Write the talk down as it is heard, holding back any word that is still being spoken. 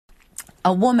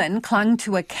A woman clung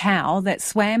to a cow that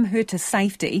swam her to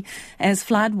safety as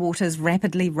floodwaters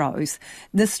rapidly rose.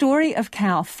 The story of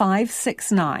cow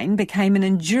 569 became an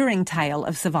enduring tale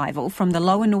of survival from the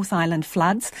lower North Island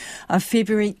floods of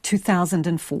February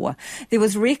 2004. There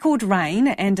was record rain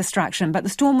and destruction, but the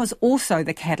storm was also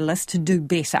the catalyst to do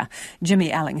better.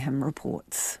 Jimmy Ellingham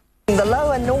reports. The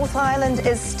lower North Island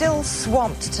is still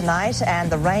swamped tonight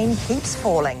and the rain keeps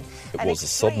falling. It was a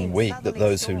sodden week that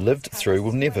those who lived through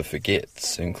will never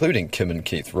forget, including Kim and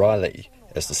Keith Riley.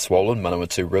 As the swollen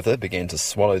Manawatu River began to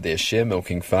swallow their share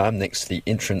milking farm next to the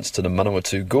entrance to the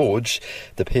Manawatu Gorge,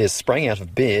 the pair sprang out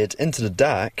of bed into the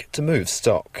dark to move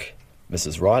stock.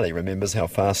 Mrs. Riley remembers how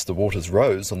fast the waters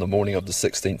rose on the morning of the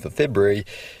 16th of February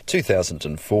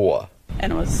 2004.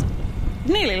 And it was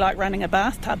nearly like running a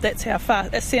bathtub. That's how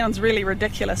fast. It sounds really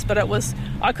ridiculous, but it was.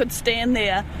 I could stand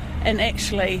there and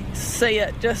actually see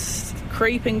it just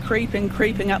creeping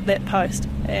up that post.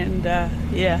 And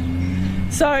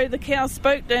so the cows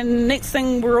spooked, and next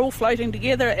thing we're all floating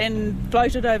together and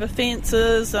floated over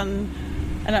fences, and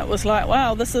it was like,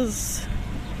 wow, this is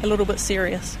a little bit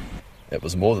serious. It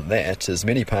was more than that, as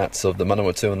many parts of the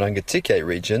Manawatu and Rangitikei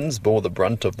regions bore the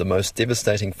brunt of the most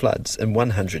devastating floods in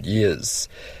 100 years.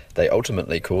 They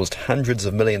ultimately caused hundreds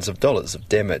of millions of dollars of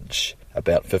damage.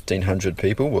 About 1,500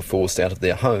 people were forced out of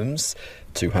their homes,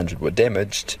 200 were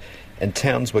damaged, and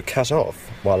towns were cut off,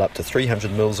 while up to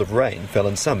 300 mils of rain fell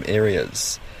in some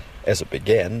areas. As it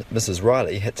began, Mrs.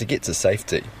 Riley had to get to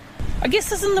safety. I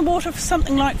guess I was in the water for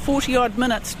something like 40-odd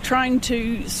minutes trying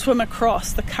to swim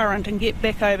across the current and get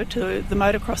back over to the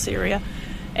motocross area,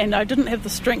 and I didn't have the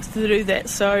strength to do that,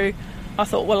 so I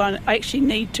thought, well, I actually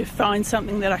need to find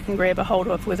something that I can grab a hold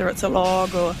of, whether it's a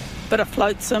log or a bit of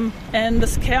flotsam, and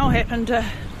this cow happened to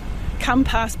come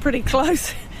past pretty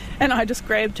close, and I just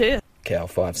grabbed her. Cow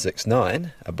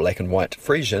 569, a black and white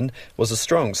Friesian, was a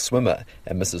strong swimmer,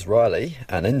 and Mrs. Riley,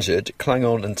 uninjured, clung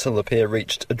on until the pair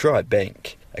reached a dry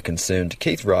bank. A concerned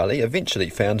Keith Riley eventually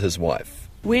found his wife.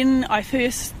 When I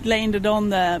first landed on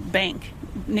the bank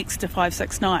next to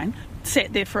 569,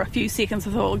 sat there for a few seconds,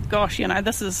 I thought, gosh,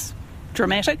 this is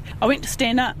dramatic. I went to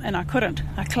stand up and I couldn't.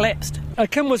 I collapsed.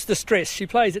 Kim was distressed. She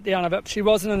plays it down a bit. She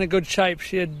wasn't in a good shape.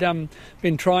 She had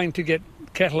been trying to get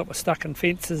cattle that were stuck in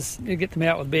fences, you get them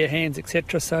out with bare hands,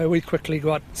 etc. So we quickly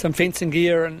got some fencing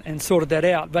gear and sorted that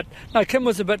out. But no, Kim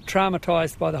was a bit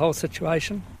traumatised by the whole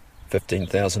situation.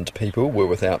 15,000 people were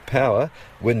without power.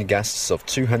 Wind gusts of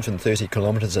 230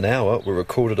 kilometres an hour were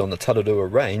recorded on the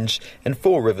Tararua Range, and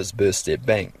 4 rivers burst their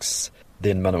banks.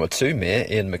 Then Manawatu Mayor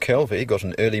Ian McKelvey got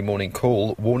an early morning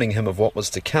call warning him of what was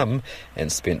to come,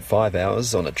 and spent 5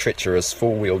 hours on a treacherous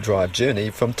 4-wheel drive journey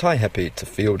from Taihape to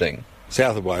Fielding.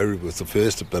 South of Wairau was the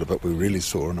first bit of it we really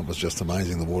saw, and it was just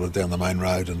amazing. The water down the main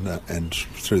road and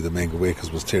through the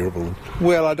Mangawekas was terrible.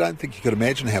 Well, I don't think you could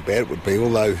imagine how bad it would be,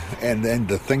 although, and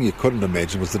the thing you couldn't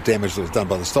imagine was the damage that was done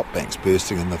by the stop banks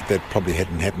bursting, and that probably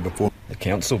hadn't happened before. The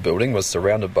council building was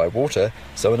surrounded by water,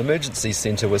 so an emergency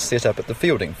centre was set up at the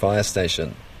Fielding fire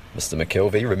station. Mr.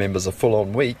 McKelvey remembers a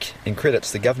full-on week and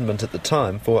credits the government at the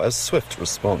time for a swift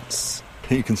response.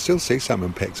 You can still see some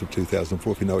impacts of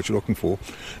 2004 if you know what you're looking for.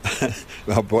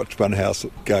 I've watched one house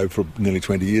go for nearly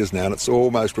 20 years now, and it's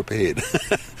almost repaired.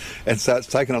 And so it's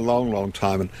taken a long, long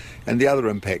time. And the other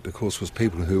impact, of course, was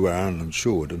people who were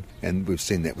uninsured, and we've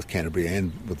seen that with Canterbury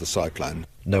and with the cyclone.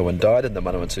 No one died in the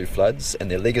Manawatu floods,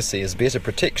 and their legacy is better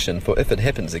protection for if it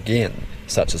happens again,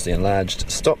 such as the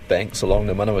enlarged stop banks along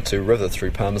the Manawatu River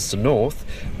through Palmerston North,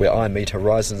 where I meet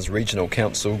Horizons Regional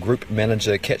Council Group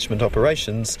Manager Catchment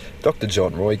Operations, Dr.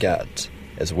 John Roygard.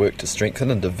 As work to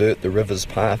strengthen and divert the river's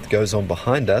path goes on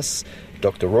behind us,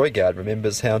 Dr. Roygard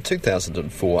remembers how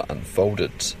 2004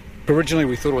 unfolded. Originally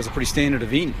we thought it was a pretty standard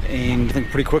event, and I think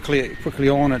pretty quickly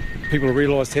on people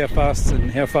realised how fast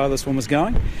and how far this one was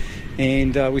going.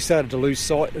 And we started to lose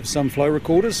sight of some flow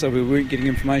recorders, so we weren't getting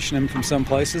information in from some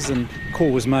places, and a call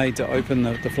was made to open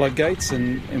the floodgates,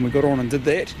 and we got on and did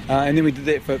that. And then we did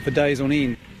that for days on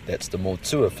end. That's the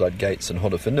Motua floodgates in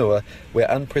Horowhenua, where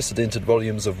unprecedented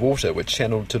volumes of water were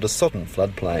channelled to the sodden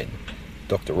floodplain.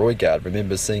 Dr. Roygard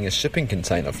remembers seeing a shipping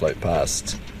container float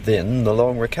past. Then the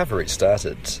long recovery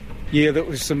started. Yeah, there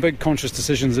was some big conscious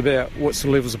decisions about what sort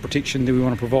of levels of protection do we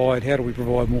want to provide, how do we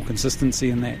provide more consistency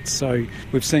in that. So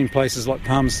we've seen places like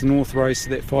Palmerston North raise to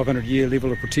that 500-year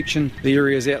level of protection. The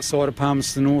areas outside of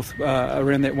Palmerston North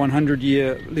around that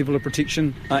 100-year level of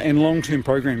protection, and long-term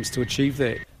programs to achieve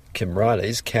that. Kim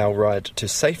Riley's Cow Ride to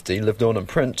Safety lived on in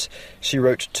print. She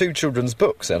wrote 2 children's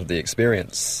books out of the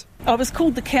experience. I was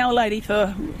called the Cow Lady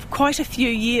for quite a few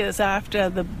years after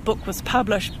the book was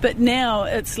published, but now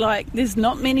it's like there's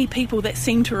not many people that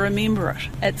seem to remember it.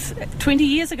 It's 20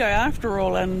 years ago after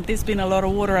all, and there's been a lot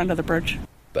of water under the bridge.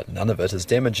 But none of it as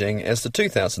damaging as the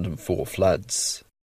 2004 floods.